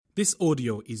This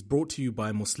audio is brought to you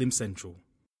by Muslim Central.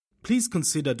 Please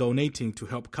consider donating to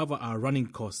help cover our running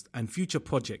costs and future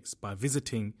projects by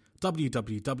visiting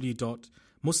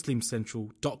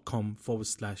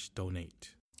www.muslimcentral.com/donate.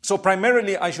 So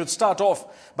primarily I should start off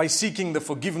by seeking the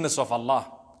forgiveness of Allah.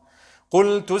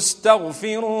 قُلْ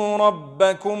تُسْتَغْفِرُوا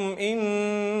رَبَّكُمْ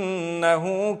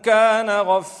إِنَّهُ كَانَ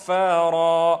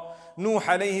غَفَّارًا. Nuh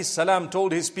alayhi salam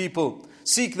told his people,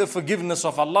 seek the forgiveness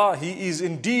of Allah. He is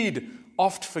indeed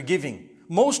oft forgiving,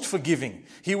 most forgiving.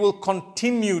 He will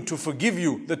continue to forgive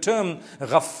you. The term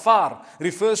Ghaffar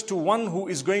refers to one who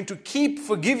is going to keep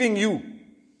forgiving you.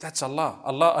 That's Allah.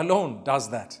 Allah alone does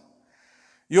that.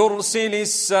 يُرْسِلِ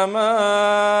السَّمَاءَ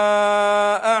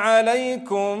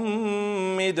عَلَيْكُمْ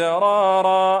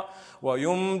مِدْرَارًا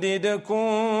وَيُمْدِدْكُمْ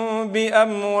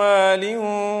بِأَمْوَالٍ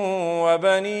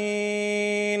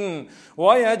وَبَنِينَ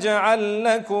وَيَجْعَلْ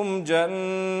لَكُمْ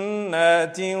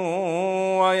جَنَّاتٍ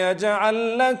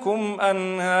وَيَجْعَلْ لَكُمْ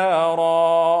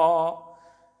أَنْهَارًا.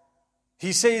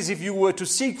 He says if you were to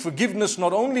seek forgiveness,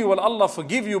 not only will Allah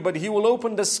forgive you, but He will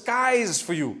open the skies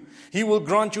for you. He will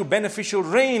grant you beneficial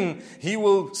rain. He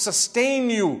will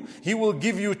sustain you. He will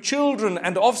give you children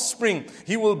and offspring.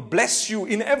 He will bless you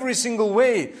in every single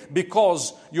way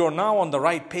because you're now on the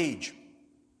right page.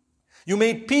 You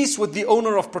made peace with the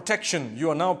owner of protection. You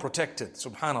are now protected.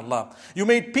 Subhanallah. You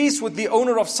made peace with the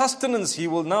owner of sustenance. He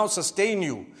will now sustain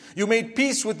you. You made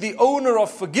peace with the owner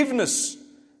of forgiveness.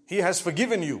 He has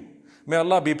forgiven you. May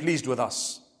Allah be pleased with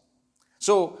us.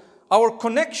 So, our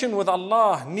connection with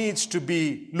Allah needs to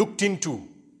be looked into.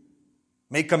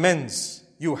 Make amends.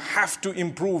 You have to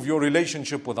improve your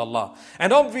relationship with Allah.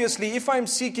 And obviously, if I'm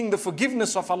seeking the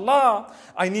forgiveness of Allah,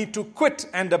 I need to quit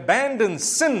and abandon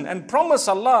sin and promise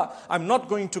Allah, I'm not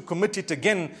going to commit it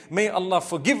again. May Allah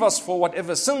forgive us for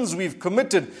whatever sins we've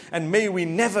committed, and may we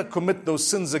never commit those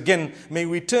sins again. May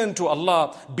we turn to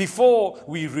Allah before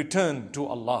we return to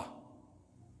Allah.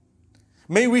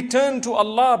 May we turn to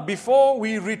Allah before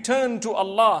we return to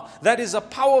Allah. That is a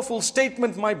powerful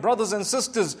statement, my brothers and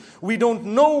sisters. We don't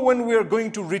know when we are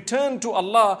going to return to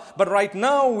Allah, but right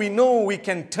now we know we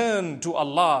can turn to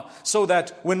Allah, so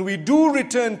that when we do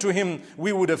return to Him,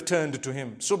 we would have turned to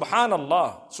Him.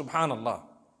 Subhanallah, Subhanallah.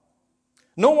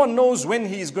 No one knows when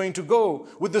He is going to go.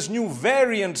 With this new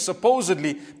variant,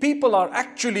 supposedly, people are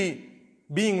actually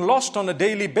being lost on a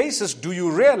daily basis. Do you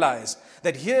realize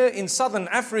that here in southern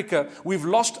Africa, we've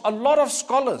lost a lot of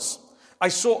scholars? I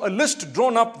saw a list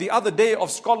drawn up the other day of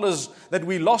scholars that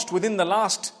we lost within the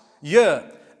last year.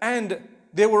 And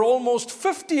there were almost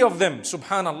 50 of them.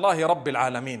 Subhanallah Rabbil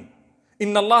Alameen.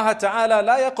 Inna Allah Ta'ala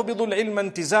la yaqbidu al-ilma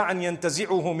intiza'an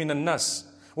yantazi'uhu min al-nas.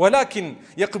 ولكن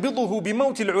يقبضه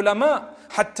بموت العلماء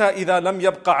حتى إذا لم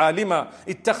يبق عالما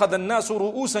اتخذ الناس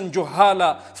رؤوسا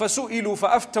جهالا فسئلوا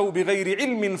فأفتوا بغير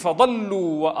علم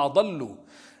فضلوا وأضلوا.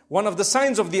 One of the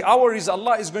signs of the hour is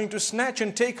Allah is going to snatch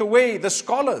and take away the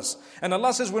scholars. And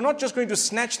Allah says we're not just going to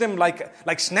snatch them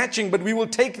like snatching, but we will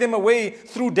take them away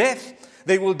through death.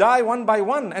 They will die one by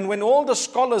one. And when all the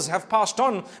scholars have passed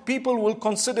on, people will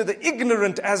consider the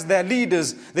ignorant as their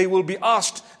leaders. They will be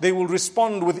asked, they will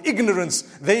respond with ignorance.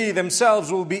 They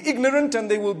themselves will be ignorant and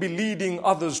they will be leading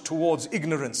others towards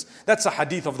ignorance. That's a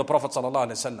hadith of the Prophet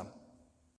ﷺ.